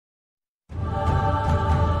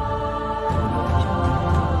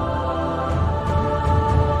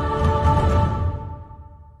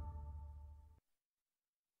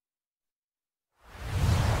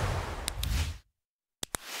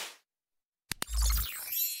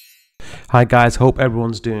Hi guys, hope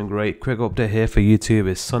everyone's doing great. Quick update here for YouTube.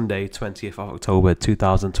 It's Sunday 20th of October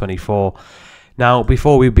 2024. Now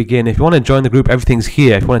before we begin, if you want to join the group, everything's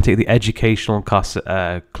here. If you want to take the educational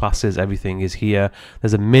classes, everything is here.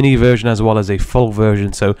 There's a mini version as well as a full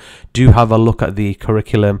version, so do have a look at the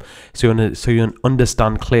curriculum so you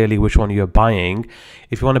understand clearly which one you're buying.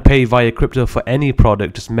 If you want to pay via crypto for any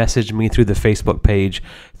product, just message me through the Facebook page.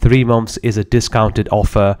 3 months is a discounted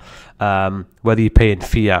offer, whether you pay in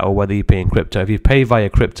fiat or whether you pay in crypto. If you pay via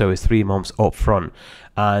crypto, it's 3 months up front.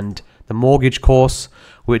 And the mortgage course,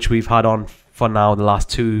 which we've had on for now the last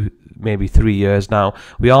 2, maybe 3 years now,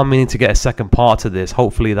 we are meaning to get a second part to this.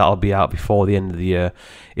 Hopefully that'll be out before the end of the year,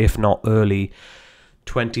 if not early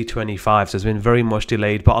 2025. So it's been very much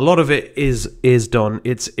delayed, but a lot of it is done.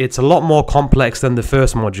 It's a lot more complex than the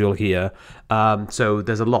first module here, so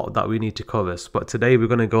there's a lot that we need to cover. But today we're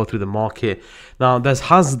going to go through the market. Now there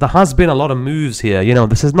has been a lot of moves here. You know,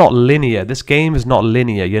 this is not linear. This game is not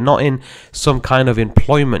linear. You're not in some kind of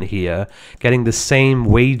employment here getting the same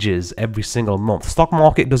wages every single month. Stock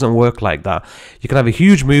market doesn't work like that. You can have a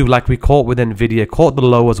huge move like we caught with Nvidia, caught the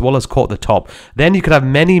low as well as caught the top. Then you could have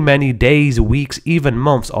many days, weeks, even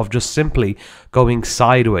months of just simply going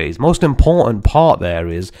sideways. Most important part there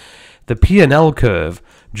is the P&L curve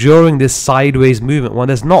during this sideways movement when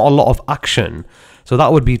there's not a lot of action. So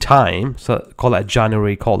that would be time. So call that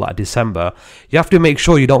January, call that December. You have to make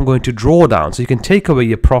sure you don't go into drawdown. So you can take away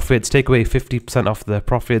your profits, take away 50% off the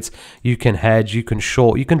profits. You can hedge, you can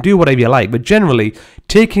short, you can do whatever you like. But generally,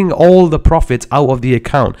 taking all the profits out of the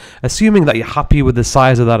account, assuming that you're happy with the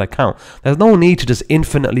size of that account, there's no need to just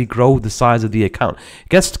infinitely grow the size of the account.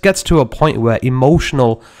 It gets to a point where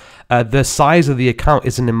the size of the account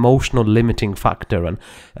is an emotional limiting factor,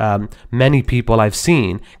 and many people I've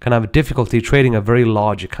seen can have difficulty trading a very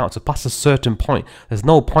large account. So past a certain point, there's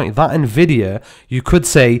no point. That Nvidia, you could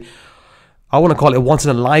say, I want to call it once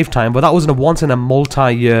in a lifetime, but that wasn't a once in a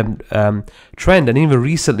multi-year trend. And even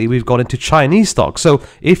recently, we've got into Chinese stocks. So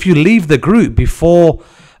if you leave the group before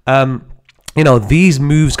these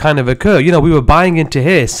moves kind of occur, we were buying into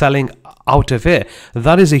here, selling out of here.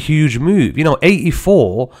 That is a huge move.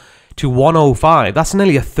 84 to 105, that's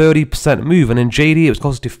nearly a 30% move, and in JD it was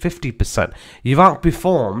close to 50%. You've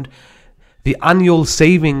outperformed the annual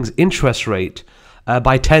savings interest rate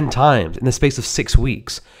by 10 times in the space of 6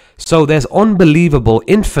 weeks. So there's unbelievable,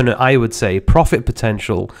 infinite, I would say, profit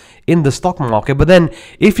potential in the stock market. But then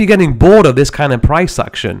if you're getting bored of this kind of price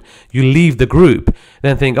action, you leave the group,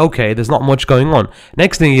 then think, okay, there's not much going on.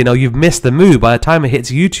 Next thing you know, you've missed the move. By the time it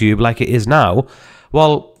hits YouTube like it is now,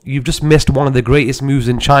 well, you've just missed one of the greatest moves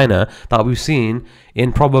in China that we've seen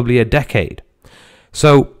in probably a decade.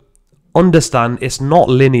 So understand, it's not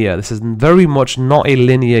linear. This is very much not a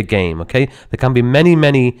linear game, okay? There can be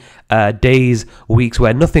many days, weeks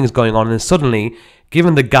where nothing's going on, and suddenly,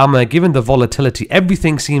 given the gamma, given the volatility,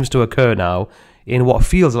 everything seems to occur now in what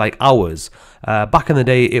feels like hours. Back in the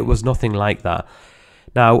day, it was nothing like that.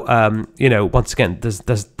 Now, once again,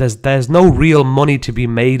 there's no real money to be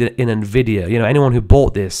made in Nvidia. Anyone who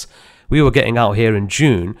bought this, we were getting out here in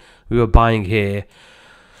June. We were buying here,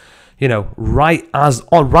 right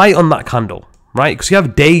on that candle, right? Because you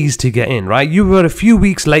have days to get in, right? You were a few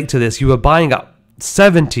weeks late to this. You were buying at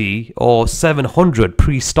 70 or 700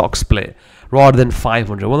 pre-stock split rather than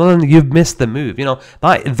 500. Well, then you've missed the move.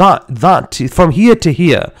 That from here to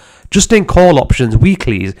here, just in call options,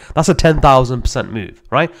 weeklies, that's a 10,000% move,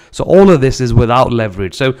 right? So all of this is without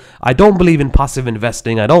leverage. So I don't believe in passive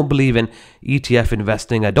investing. I don't believe in ETF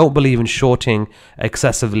investing. I don't believe in shorting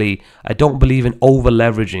excessively. I don't believe in over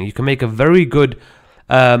leveraging. You can make a very good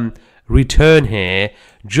return here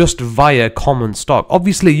just via common stock.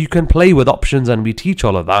 Obviously, you can play with options, and we teach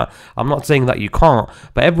all of that. I'm not saying that you can't,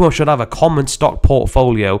 but everyone should have a common stock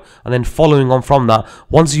portfolio, and then following on from that,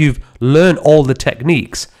 once you've learned all the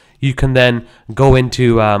techniques, you can then go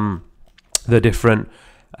into the different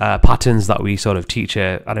patterns that we sort of teach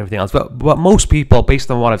here and everything else. But most people,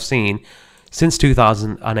 based on what I've seen since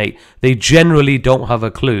 2008, they generally don't have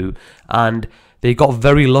a clue, and they got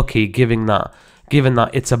very lucky given that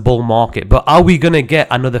it's a bull market. But are we going to get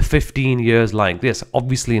another 15 years like this?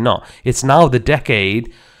 Obviously not. It's now the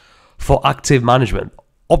decade for active management.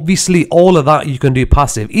 Obviously, all of that you can do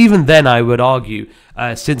passive. Even then, I would argue,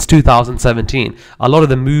 since 2017, a lot of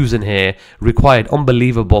the moves in here required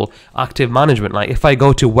unbelievable active management. Like if I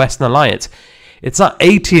go to Western Alliance, it's at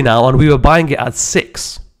 80 now, and we were buying it at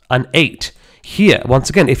 6 and 8. Here, once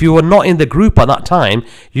again, if you were not in the group at that time,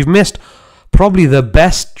 you've missed probably the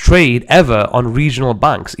best trade ever on regional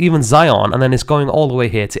banks, even Zion, and then it's going all the way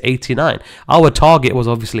here to 89. Our target was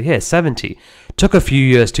obviously here, 70. took a few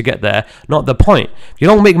years to get there. Not the point. You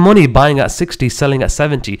don't make money buying at 60, selling at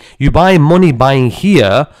 70. You buy money buying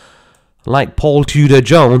here, like Paul Tudor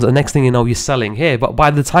Jones, and next thing you know, you're selling here. But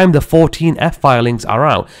by the time the 14F filings are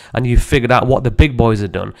out and you've figured out what the big boys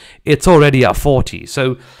have done, it's already at 40.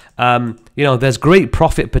 So, you know, there's great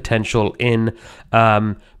profit potential in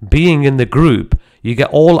being in the group. You get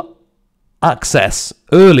all access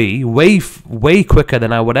early, way quicker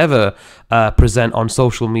than I would ever present on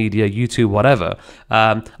social media, YouTube, whatever.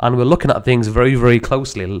 And we're looking at things very, very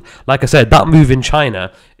closely. Like I said, that move in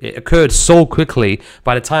China, it occurred so quickly.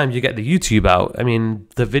 By the time you get the YouTube out, I mean,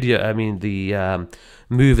 the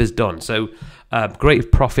move is done. So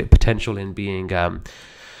great profit potential in being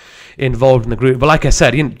involved in the group. But like I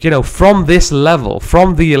said, you know, from this level,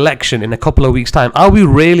 from the election in a couple of weeks' time, are we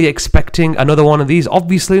really expecting another one of these?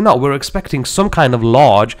 Obviously not. We're expecting some kind of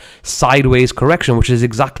large sideways correction, which is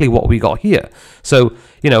exactly what we got here. So,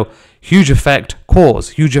 you know, huge effect,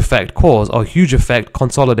 cause, huge effect, cause, or huge effect,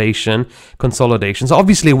 consolidation. So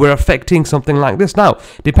obviously we're affecting something like this. Now,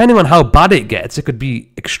 depending on how bad it gets, it could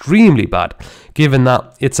be extremely bad, given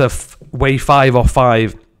that it's a wave 5 or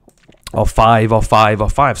 5 or 5 or 5 or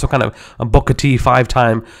 5, so kind of a Booker T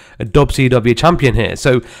 5-time WCW champion here.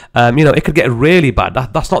 So you know, it could get really bad.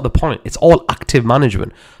 That's not the point. It's all active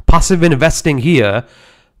management. Passive investing here,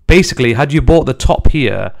 basically, had you bought the top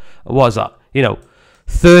here, what was that, you know,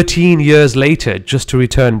 13 years later just to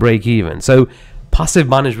return break even. So passive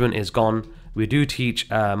management is gone. We do teach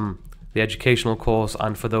the educational course,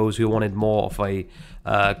 and for those who wanted more of a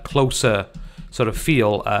closer sort of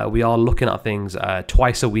feel, we are looking at things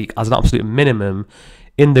twice a week as an absolute minimum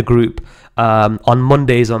in the group, on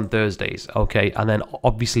Mondays, on Thursdays, okay, and then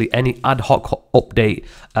obviously any ad hoc update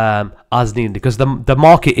as needed, because the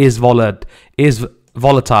market is volatile,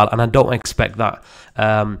 and I don't expect that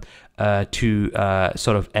to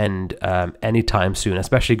sort of end anytime soon,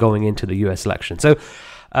 especially going into the US election. So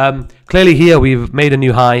clearly here we've made a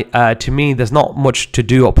new high. To me, there's not much to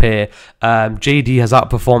do up here. JD has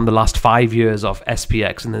outperformed the last 5 years of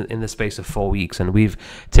SPX in the space of 4 weeks, and we've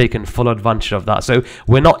taken full advantage of that. So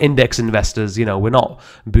we're not index investors, you know, we're not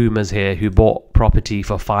boomers here who bought property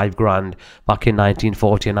for $5 grand back in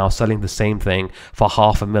 1940 and now selling the same thing for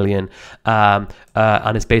 $500,000,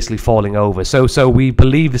 and it's basically falling over. So we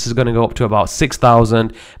believe this is going to go up to about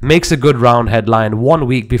 6,000, makes a good round headline 1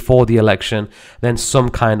 week before the election, then some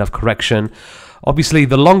kind of correction. Obviously,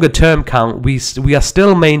 the longer term count, we are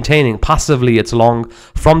still maintaining passively. It's long.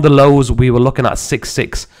 From the lows, we were looking at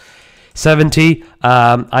 6,670.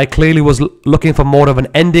 I clearly was looking for more of an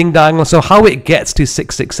ending diagonal. So how it gets to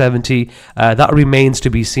 6,670, that remains to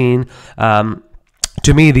be seen. To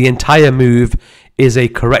me, the entire move is a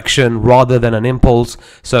correction rather than an impulse.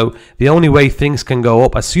 So the only way things can go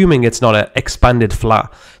up, assuming it's not an expanded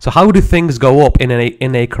flat. So how do things go up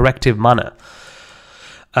in a corrective manner?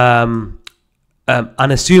 And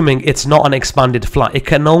assuming it's not an expanded flat, it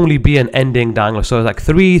can only be an ending diagonal. So it's like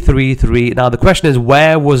 3, 3, 3. Now the question is,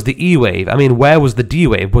 where was the E wave? I mean, where was the D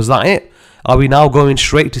wave? Was that it? Are we now going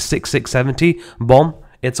straight to 6,670? Boom,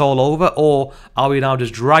 it's all over? Or are we now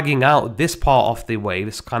just dragging out this part of the wave,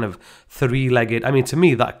 this kind of three-legged? I mean, to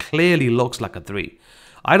me, that clearly looks like a 3.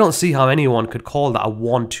 I don't see how anyone could call that a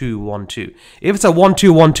 1-2, 1-2. If it's a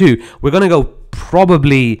 1-2, 1-2, we're going to go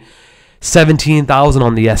probably 17,000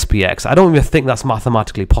 on the SPX. I don't even think that's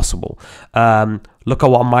mathematically possible. Look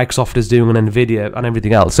at what Microsoft is doing and Nvidia and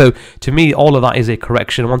everything else. So to me, all of that is a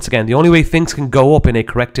correction. Once again, the only way things can go up in a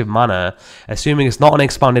corrective manner, assuming it's not an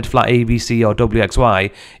expanded flat ABC or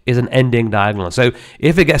WXY, is an ending diagonal. So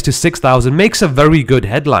if it gets to 6,000, makes a very good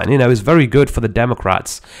headline. You know, it's very good for the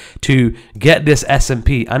Democrats to get this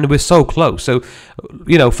S&P, and we're so close. So,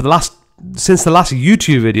 you know, since the last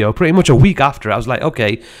YouTube video, pretty much a week after, I was like,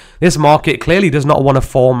 okay, this market clearly does not want to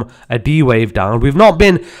form a D wave down. We've not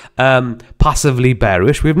been passively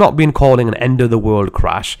bearish. We've not been calling an end of the world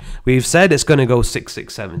crash. We've said it's going to go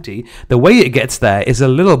 6,670. The way it gets there is a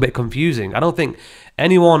little bit confusing. I don't think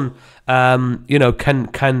anyone you know,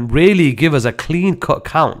 can really give us a clean cut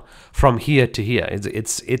count from here to here.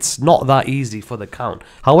 It's not that easy for the count.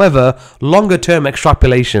 However, longer term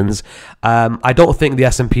extrapolations, I don't think the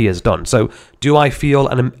S&P is done. So do I feel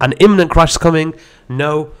an imminent crash coming?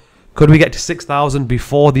 No. Could we get to 6,000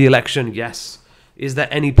 before the election? Yes. Is there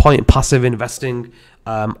any point in passive investing?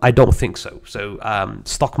 I don't think so. So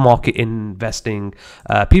stock market investing,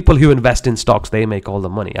 people who invest in stocks, they make all the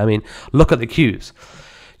money. I mean, look at the Qs.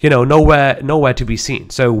 You know, nowhere to be seen.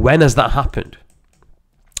 So when has that happened?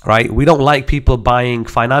 right? We don't like people buying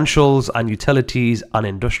financials and utilities and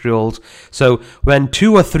industrials. So when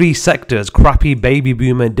 2 or 3 sectors, crappy baby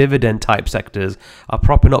boomer dividend type sectors, are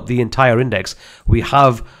propping up the entire index, we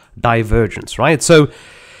have divergence, right? So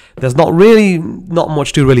there's not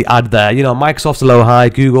much to really add there. You know, Microsoft's a low high,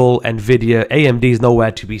 Google, Nvidia, AMD is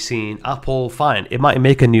nowhere to be seen. Apple, fine, it might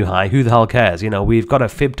make a new high. Who the hell cares? You know, we've got a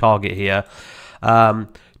fib target here,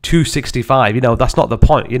 265. You know, that's not the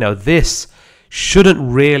point. You know, this shouldn't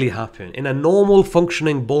really happen. In a normal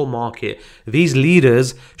functioning bull market, these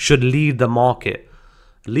leaders should lead the market.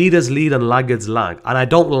 Leaders lead and laggards lag. And I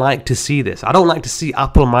don't like to see this. I don't like to see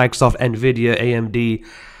Apple, Microsoft, Nvidia, AMD,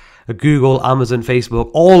 Google, Amazon, Facebook,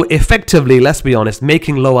 all effectively, let's be honest,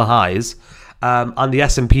 making lower highs, and the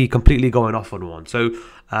S&P completely going off on one. So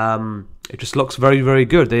it just looks very, very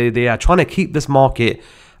good. They are trying to keep this market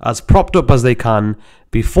as propped up as they can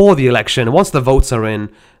before the election. Once the votes are in,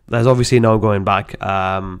 there's obviously no going back.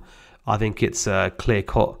 I think it's clear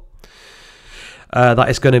cut that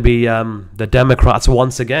it's going to be the Democrats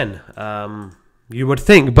once again. You would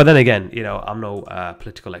think, but then again, you know, I'm no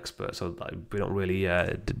political expert, so we don't really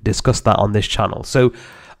discuss that on this channel. So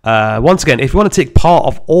once again, if you want to take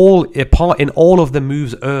part in all of the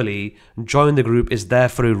moves early, join the group. Is there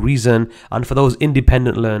for a reason, and for those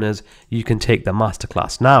independent learners, you can take the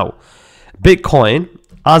masterclass. Now, Bitcoin,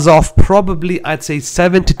 as of probably I'd say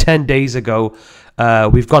 7 to 10 days ago,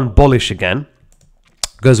 we've gone bullish again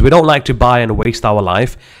because we don't like to buy and waste our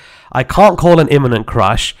life. I can't call an imminent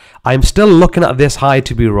crash. I'm still looking at this high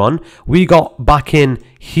to be run. We got back in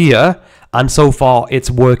here, and so far it's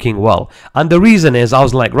working well. And the reason is, I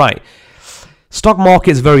was like, right, stock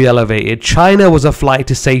market is very elevated. China was a flight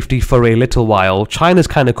to safety for a little while. China's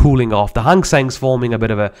kind of cooling off. The Hang Seng's forming a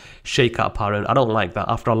bit of a shakeout pattern. I don't like that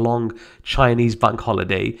after a long Chinese bank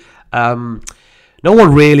holiday. No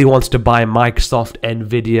one really wants to buy Microsoft,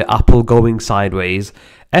 Nvidia, Apple going sideways.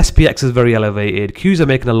 SPX is very elevated. Qs are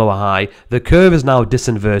making a lower high. The curve is now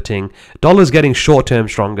disinverting. Dollar's getting short-term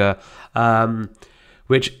stronger,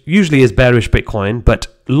 which usually is bearish Bitcoin, but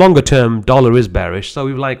longer term dollar is bearish. So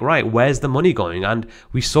we were like, right, where's the money going? And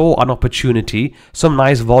we saw an opportunity, some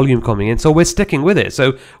nice volume coming in. So we're sticking with it.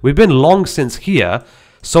 So we've been long since here.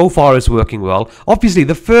 So far it's working well. Obviously,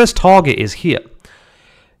 the first target is here,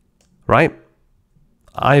 right?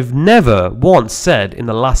 I've never once said in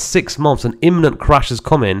the last 6 months an imminent crash is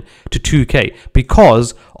coming to 2K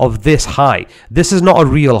because of this high. This is not a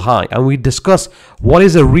real high. And we discuss what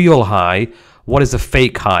is a real high, what is a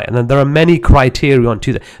fake high. And then there are many criteria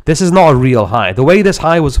onto that. This is not a real high. The way this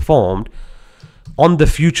high was formed on the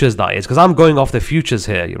futures, that is, because I'm going off the futures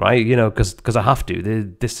here, right? You know, because I have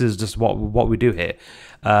to. This is just what we do here.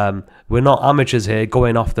 We're not amateurs here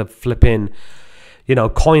going off the flipping, you know,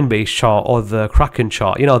 Coinbase chart or the Kraken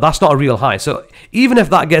chart. You know, that's not a real high. So even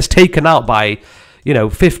if that gets taken out by, you know,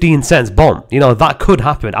 15 cents bomb, you know, that could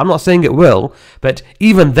happen. I'm not saying it will, but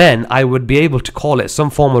even then I would be able to call it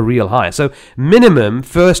some form of real high. So minimum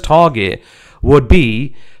first target would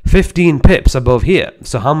be 15 pips above here.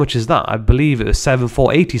 So how much is that? I believe it was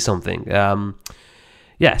 7,480 something.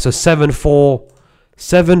 Yeah, so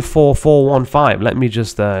 74415. Let me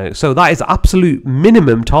just so that is absolute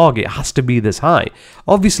minimum target, has to be this high.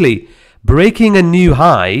 Obviously, breaking a new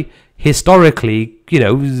high historically, you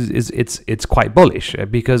know, it's quite bullish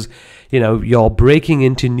because, you know, you're breaking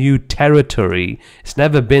into new territory. It's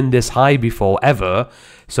never been this high before ever.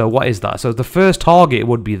 So what is that? So the first target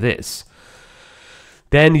would be this.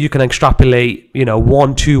 Then you can extrapolate, you know,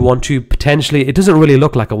 1 2 1 2 potentially. It doesn't really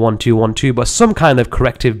look like a 1 2 1 2, but some kind of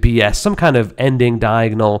corrective BS, some kind of ending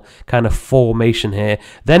diagonal kind of formation here.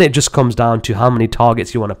 Then it just comes down to how many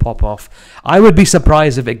targets you want to pop off. I would be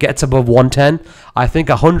surprised if it gets above 110. I think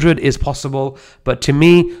 100 is possible, but to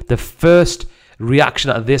me, the first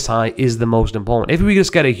reaction at this high is the most important. If we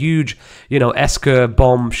just get a huge, you know, S-curve,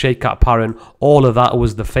 bomb, shakeout pattern, all of that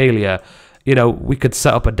was the failure, you know, we could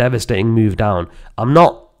set up a devastating move down. I'm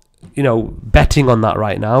not, you know, betting on that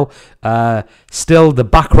right now. Still, the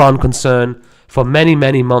background concern for many,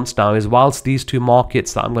 many months now is whilst these two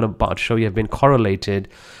markets that I'm about to show you have been correlated,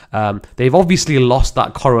 they've obviously lost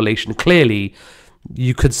that correlation. Clearly,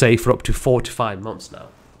 you could say for up to 4 to 5 months now.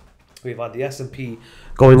 We've had the S&P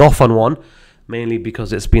going off on one, mainly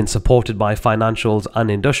because it's been supported by financials and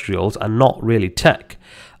industrials and not really tech.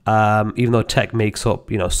 Even though tech makes up,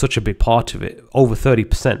 you know, such a big part of it, over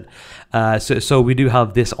 30%. So we do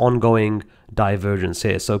have this ongoing divergence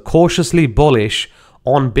here. So cautiously bullish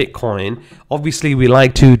on Bitcoin. Obviously, we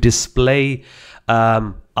like to display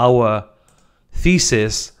our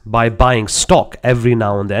thesis by buying stock every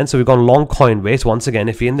now and then. So we've gone long Coinbase. Once again,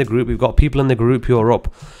 if you're in the group, we've got people in the group who are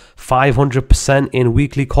up 500% in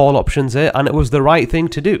weekly call options here, and it was the right thing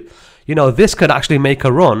to do. You know, this could actually make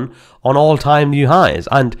a run on all-time new highs.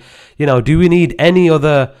 And, you know, do we need any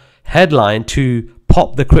other headline to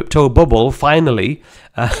pop the crypto bubble finally?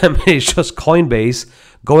 It's just Coinbase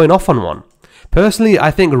going off on one. Personally,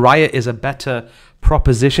 I think Riot is a better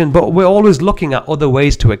proposition, but we're always looking at other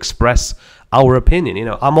ways to express our opinion. You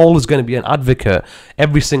know, I'm always going to be an advocate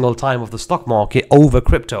every single time of the stock market over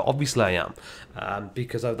crypto. Obviously I am,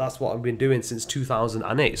 because that's what I've been doing since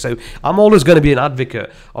 2008. So I'm always going to be an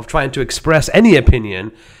advocate of trying to express any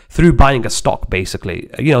opinion through buying a stock, basically.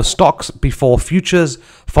 You know, stocks before futures,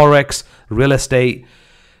 forex, real estate,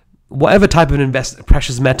 whatever type of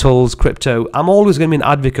precious metals, crypto. I'm always going to be an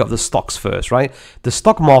advocate of the stocks first, right? The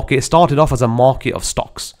stock market started off as a market of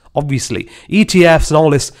stocks, obviously. ETFs and all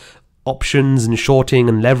this options and shorting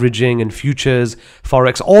and leveraging and futures,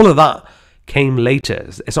 forex, all of that came later.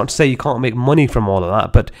 It's not to say you can't make money from all of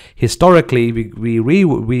that, but historically, we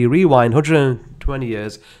rewind 120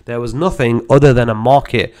 years, there was nothing other than a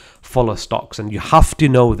market full of stocks, and you have to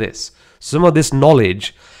know this. Some of this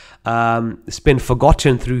knowledge, it's been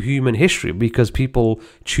forgotten through human history because people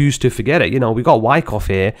choose to forget it. You know, we got Wyckoff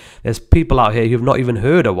here. There's people out here who've not even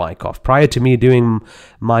heard of Wyckoff prior to me doing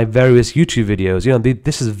my various YouTube videos. You know,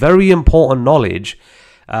 this is very important knowledge.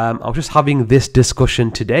 I was just having this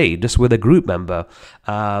discussion today just with a group member,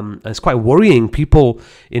 and it's quite worrying. People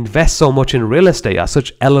invest so much in real estate at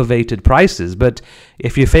such elevated prices, but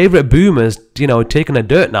if your favorite boomer's, you know, taking a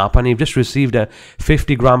dirt nap and you've just received a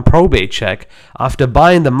 50 grand probate check after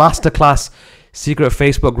buying the MASTERCLASS secret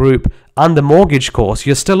Facebook group and the mortgage course,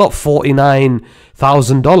 you're still up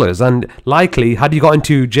 $49,000, and likely had you got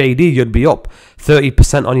into JD, you'd be up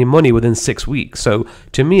 30% on your money within 6 weeks. So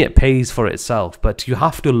to me, it pays for itself, but you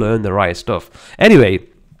have to learn the right stuff. Anyway,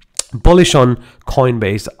 bullish on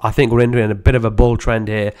Coinbase. I think we're entering a bit of a bull trend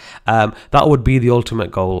here. That would be the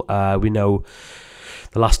ultimate goal. We know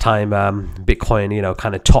the last time Bitcoin, you know,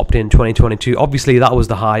 kind of topped in 2022. Obviously, that was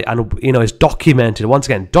the high, and, you know, it's documented, once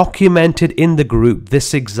again, documented in the group,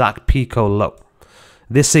 this exact Pico low.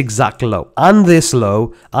 This exact low, and this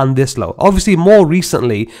low, and this low. Obviously, more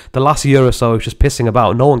recently, the last year or so, it's just pissing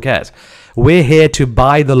about. No one cares. We're here to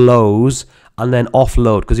buy the lows and then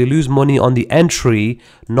offload, because you lose money on the entry,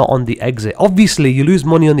 not on the exit. Obviously, you lose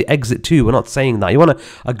money on the exit too. We're not saying that. You want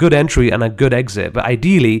a good entry and a good exit, but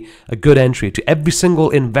ideally, a good entry to every single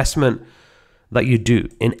investment that you do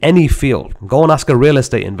in any field. Go and ask a real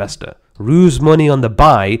estate investor. Lose money on the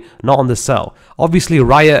buy, not on the sell. Obviously,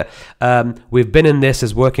 Riot, we've been in this,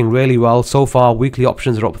 is working really well. So far, weekly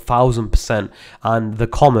options are up 1,000%. And the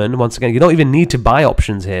common, once again, you don't even need to buy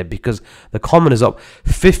options here because the common is up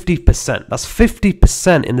 50%. That's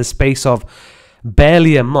 50% in the space of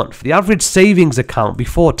barely a month. The average savings account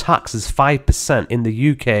before tax is 5% in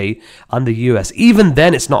the UK and the US. Even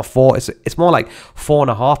then, it's not 4, it's more like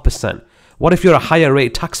 4.5%. What if you're a higher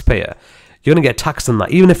rate taxpayer? You're going to get taxed on that.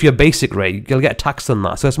 Even if you're basic rate, you'll get taxed on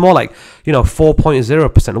that. So it's more like, you know,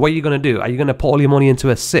 4.0%. What are you going to do? Are you going to put all your money into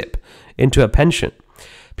a SIP, into a pension?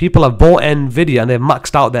 People have bought Nvidia and they've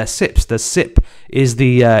maxed out their SIPs. The SIP is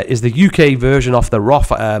the UK version of the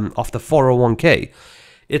Roth, of the 401k.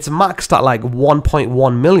 It's maxed at like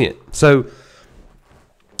 1.1 million. So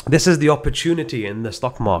this is the opportunity in the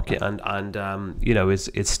stock market, and you know,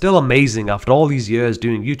 it's still amazing after all these years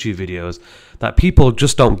doing YouTube videos that people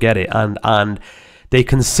just don't get it, and they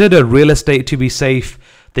consider real estate to be safe,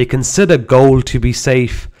 they consider gold to be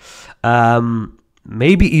safe,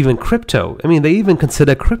 maybe even crypto. I mean, they even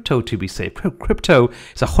consider crypto to be safe. Crypto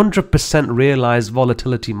is 100% realized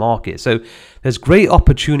volatility market, so there's great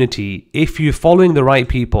opportunity if you're following the right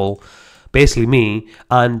people, basically me,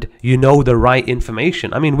 and you know the right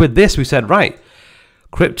information. I mean, with this, we said, right,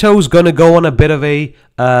 crypto's going to go on a bit of a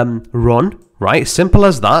run, right? Simple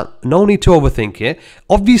as that. No need to overthink it.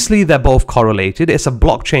 Obviously, they're both correlated. It's a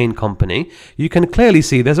blockchain company. You can clearly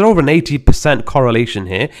see there's over an 80% correlation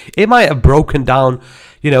here. It might have broken down,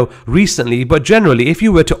 you know, recently, but generally, if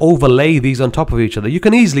you were to overlay these on top of each other, you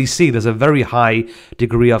can easily see there's a very high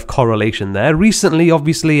degree of correlation there. Recently,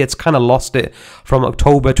 obviously, it's kind of lost it from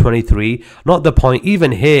October 23. Not the point.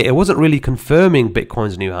 Even here, it wasn't really confirming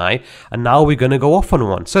Bitcoin's new high, and now we're going to go off on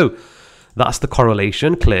one. So that's the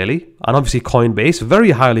correlation, clearly. And obviously, Coinbase,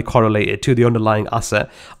 very highly correlated to the underlying asset,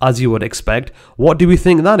 as you would expect. What do we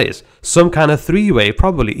think that is? Some kind of three-way,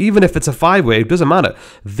 probably. Even if it's a five-way, it doesn't matter.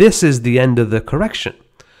 This is the end of the correction.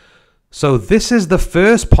 So this is the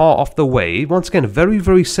first part of the wave. Once again, very,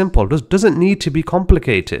 very simple. Doesn't need to be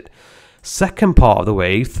complicated. second part of the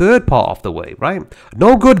way, third part of the way, right?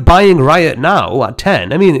 No good buying Riot now at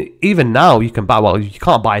 10. I mean, even now you can buy, well, you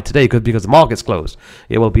can't buy it today because the market's closed.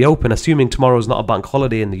 It will be open, assuming tomorrow's not a bank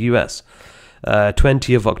holiday in the US.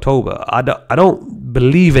 20th of October. I don't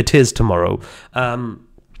believe it is tomorrow.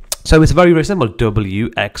 So it's very, very simple.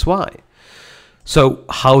 WXY. So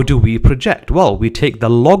how do we project? Well, we take the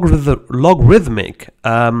logarithmic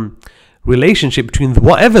relationship between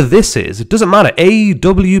whatever this is. It doesn't matter. A,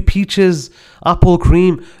 W, peaches, apple,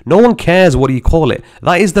 cream. No one cares what you call it.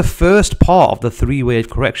 That is the first part of the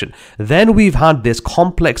three-wave correction. Then we've had this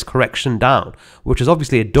complex correction down, which is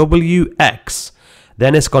obviously a WX.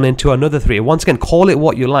 Then it's gone into another three. Once again, call it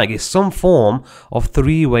what you like. It's some form of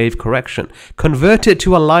three-wave correction. Convert it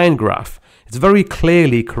to a line graph. It's very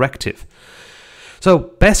clearly corrective. So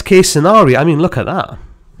best case scenario, I mean, look at that,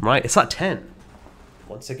 right? It's at 10.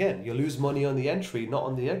 Once again, you lose money on the entry, not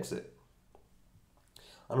on the exit.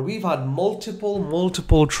 And we've had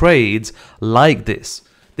multiple trades like this.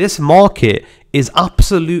 This market is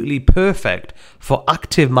absolutely perfect for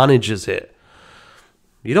active managers here.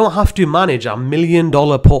 You don't have to manage $1 million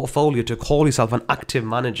portfolio to call yourself an active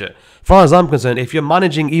manager. As far as I'm concerned, if you're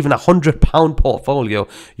managing even £100 portfolio,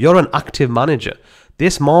 you're an active manager.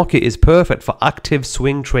 This market is perfect for active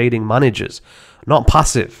swing trading managers, not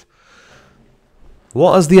passive.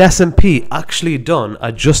 What has the S&P actually done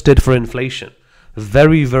adjusted for inflation?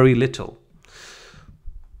 Very, very little.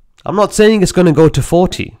 I'm not saying it's going to go to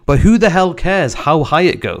 40, but who the hell cares how high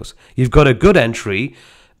it goes? You've got a good entry,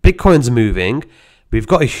 Bitcoin's moving, we've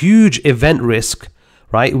got a huge event risk,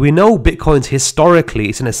 right? We know Bitcoin's historically,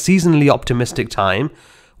 it's in a seasonally optimistic time.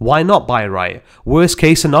 Why not buy Riot? Worst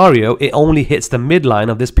case scenario, it only hits the midline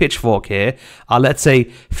of this pitchfork here at, let's say,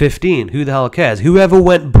 15. Who the hell cares? Whoever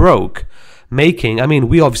went broke making, I mean,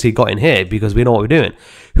 we obviously got in here because we know what we're doing.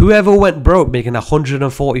 Whoever went broke making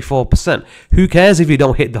 144%. Who cares if you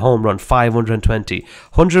don't hit the home run, 520?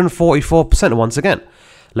 144% once again.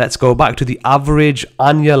 Let's go back to the average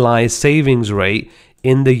annualized savings rate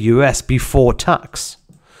in the US before tax,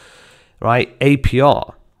 right?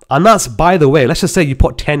 APR. And that's, by the way, let's just say you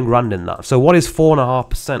put 10 grand in that. So what is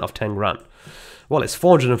 4.5% of 10 grand? Well, it's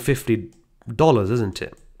 $450, isn't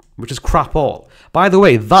it? Which is crap all. By the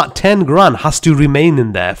way, that 10 grand has to remain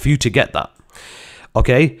in there for you to get that.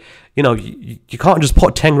 Okay? You know, you can't just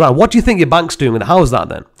put 10 grand. What do you think your bank's doing? And how is that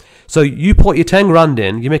then? So you put your 10 grand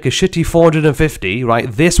in, you make a shitty 450,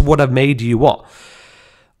 right? This would have made you what?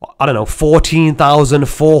 I don't know,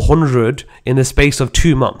 14,400 in the space of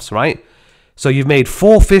 2 months, right? So you've made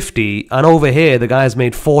 450, and over here the guy's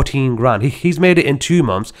made 14 grand. He's made it in 2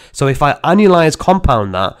 months. So if I annualize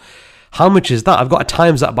compound that, how much is that? I've got to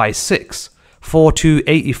times that by 6.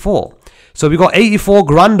 4,284. So we've got 84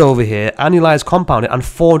 grand over here, annualized compounded, and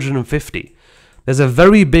 450. There's a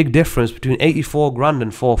very big difference between 84 grand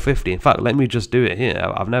and 450. In fact, let me just do it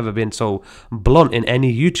here. I've never been so blunt in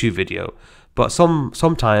any YouTube video, but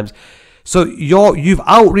sometimes. So you've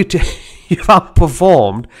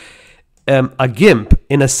outperformed a GIMP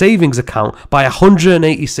in a savings account by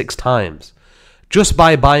 186 times just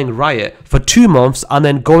by buying Riot for 2 months and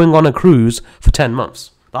then going on a cruise for 10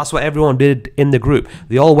 months. That's what everyone did in the group.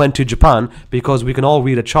 They all went to Japan because we can all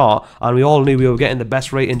read a chart and we all knew we were getting the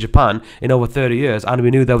best rate in Japan in over 30 years and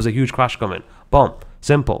we knew there was a huge crash coming. Boom.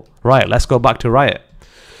 Simple. Right, let's go back to Riot.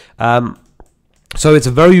 So it's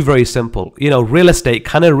very, very simple. You know, real estate,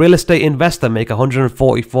 can a real estate investor make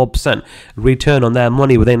 144% return on their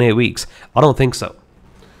money within 8 weeks? I don't think so.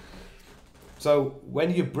 So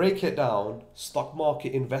when you break it down, stock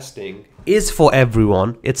market investing is for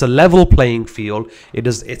everyone. It's a level playing field.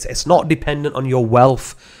 It's not dependent on your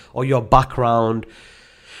wealth or your background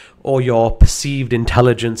or your perceived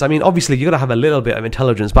intelligence. I mean, obviously you got to have a little bit of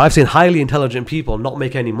intelligence, but I've seen highly intelligent people not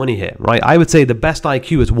make any money here, right? I would say the best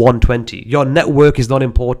IQ is 120. Your network is not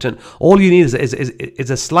important. All you need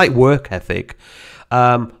is a slight work ethic.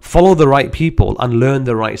 Follow the right people and learn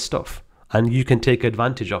the right stuff, and you can take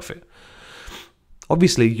advantage of it.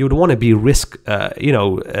 Obviously, you'd want to be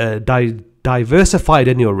diversified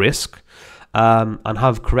in your risk and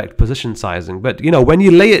have correct position sizing. But, you know, when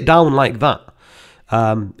you lay it down like that,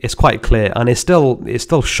 it's quite clear. And it's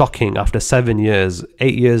still shocking after 7 years,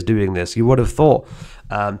 8 years doing this. You would have thought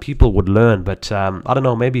people would learn. But I don't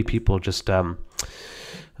know, maybe people just, I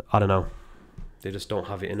don't know, they just don't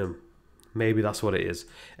have it in them. Maybe that's what it is.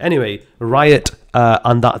 Anyway, Riot,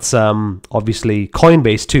 and that's obviously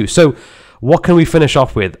Coinbase too. So what can we finish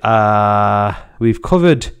off with? We've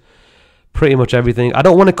covered pretty much everything. I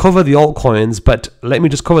don't want to cover the altcoins, but let me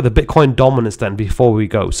just cover the Bitcoin dominance then before we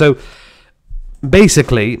go. So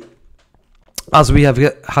basically, as we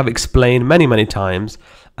have explained many times,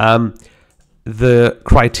 the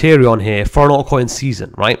criterion here for an altcoin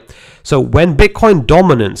season, right? So when Bitcoin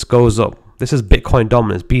dominance goes up, this is Bitcoin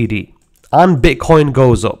dominance, BD, and Bitcoin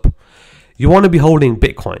goes up, you want to be holding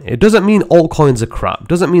Bitcoin. It doesn't mean altcoins are crap. It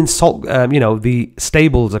doesn't mean the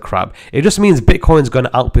stables are crap. It just means Bitcoin's going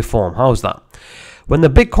to outperform. How's that? When the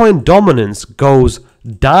Bitcoin dominance goes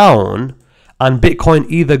down and Bitcoin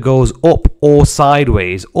either goes up or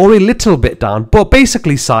sideways or a little bit down, but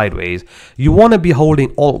basically sideways, you want to be holding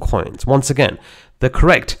altcoins. Once again, the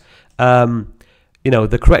correct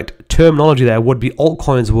the correct terminology there would be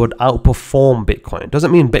altcoins would outperform Bitcoin.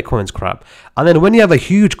 Doesn't mean Bitcoin's crap. And then when you have a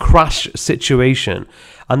huge crash situation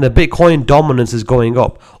and the Bitcoin dominance is going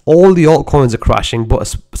up, all the altcoins are crashing, but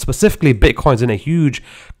specifically Bitcoin's in a huge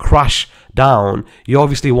crash down, you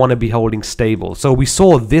obviously want to be holding stable. So we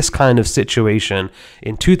saw this kind of situation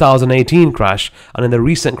in 2018 crash and in the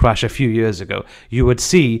recent crash a few years ago. You would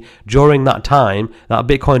see during that time that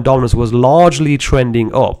Bitcoin dominance was largely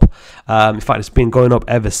trending up. In fact, it's been going up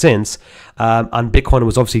ever since. And Bitcoin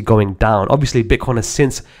was obviously going down. Obviously, Bitcoin has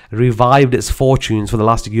since revived its fortunes for the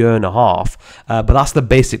last year and a half. But that's the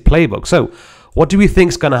basic playbook. So what do we think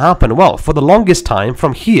is going to happen? Well, for the longest time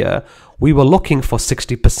from here, we were looking for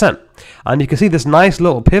 60%. And you can see this nice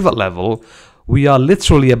little pivot level we are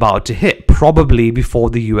literally about to hit, probably before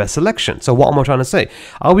the US election. So what am I trying to say?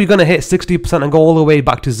 Are we going to hit 60% and go all the way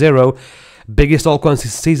back to zero? Biggest altcoin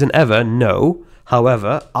season ever? No.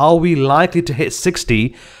 However, are we likely to hit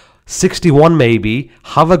 60, 61 maybe,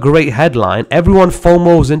 have a great headline, everyone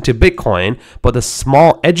FOMOs into Bitcoin, but the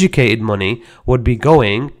smart educated money would be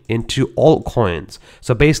going into altcoins.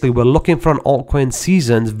 So basically we're looking for an altcoin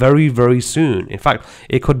season very, very soon. In fact,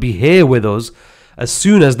 it could be here with us as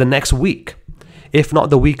soon as the next week, if not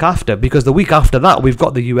the week after, because the week after that we've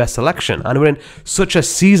got the US election and we're in such a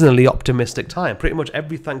seasonally optimistic time. Pretty much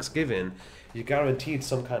every Thanksgiving you're guaranteed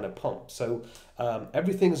some kind of pump. So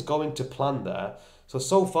everything's going to plan there.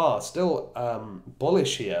 So far, still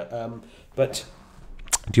bullish here. But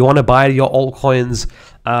do you want to buy your altcoins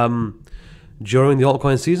during the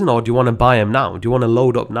altcoin season, or do you want to buy them now? Do you want to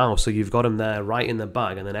load up now so you've got them there right in the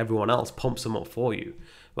bag and then everyone else pumps them up for you?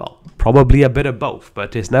 Well, probably a bit of both,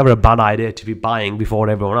 but it's never a bad idea to be buying before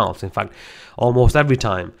everyone else. In fact, almost every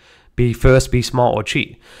time. Be first, be smart or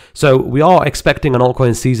cheat. So we are expecting an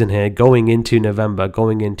altcoin season here going into November,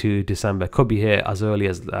 going into December. Could be here as early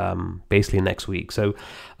as basically next week. So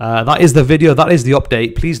that is the video. That is the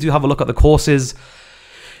update. Please do have a look at the courses.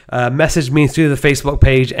 Message me through the Facebook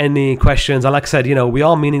page any questions. And like I said, we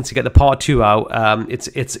are meaning to get the part 2 out.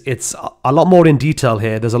 It's a lot more in detail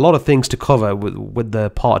here. There's a lot of things to cover with the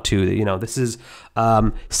part 2. This is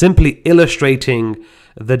simply illustrating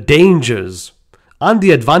the dangers and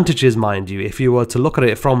the advantages, mind you, if you were to look at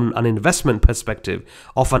it from an investment perspective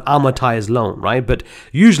of an amortized loan, right? But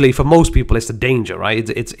usually for most people, it's the danger, right?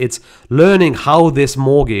 It's learning how this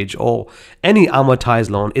mortgage or any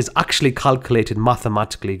amortized loan is actually calculated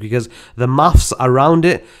mathematically, because the maths around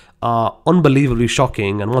it are unbelievably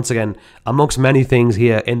shocking. And once again, amongst many things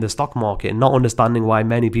here in the stock market, not understanding why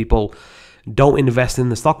many people don't invest in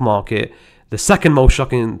the stock market, the second most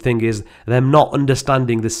shocking thing is them not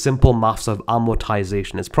understanding the simple maths of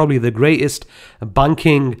amortization. It's probably the greatest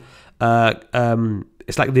banking,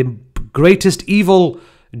 it's like the greatest evil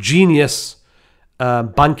genius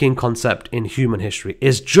banking concept in human history.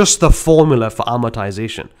 Is just the formula for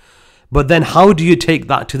amortization. But then how do you take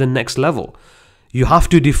that to the next level? You have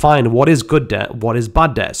to define what is good debt, what is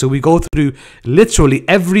bad debt. So we go through literally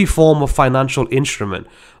every form of financial instrument.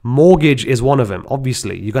 Mortgage is one of them.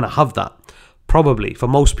 Obviously, you're going to have that. Probably for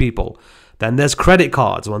most people. Then there's credit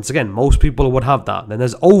cards. Once again, most people would have that. Then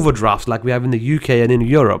there's overdrafts like we have in the UK and in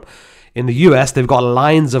Europe. In the US, they've got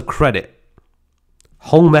lines of credit.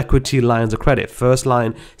 Home equity lines of credit. First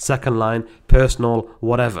line, second line, personal,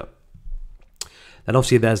 whatever. Then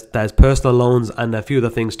obviously there's personal loans and a few other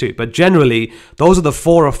things too. But generally, those are the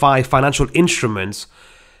 4 or 5 financial instruments.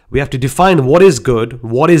 We have to define what is good,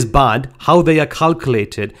 what is bad, how they are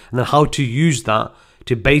calculated, and then how to use that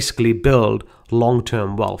to basically build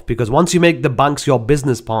long-term wealth. Because once you make the banks your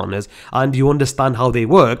business partners and you understand how they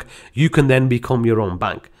work, you can then become your own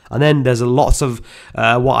bank. And then there's lots of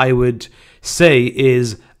what I would say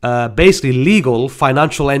is basically legal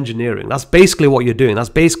financial engineering. That's basically what you're doing. That's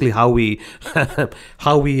basically how we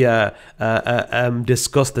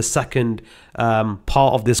discuss the second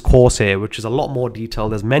part of this course here, which is a lot more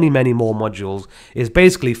detailed. There's many more modules. It's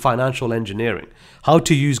basically financial engineering, how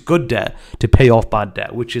to use good debt to pay off bad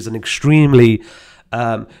debt, which is an extremely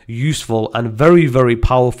useful and very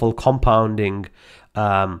powerful compounding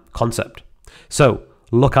concept. So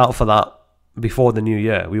look out for that. before the new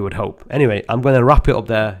year, we would hope. Anyway, I'm going to wrap it up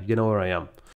there. You know where I am.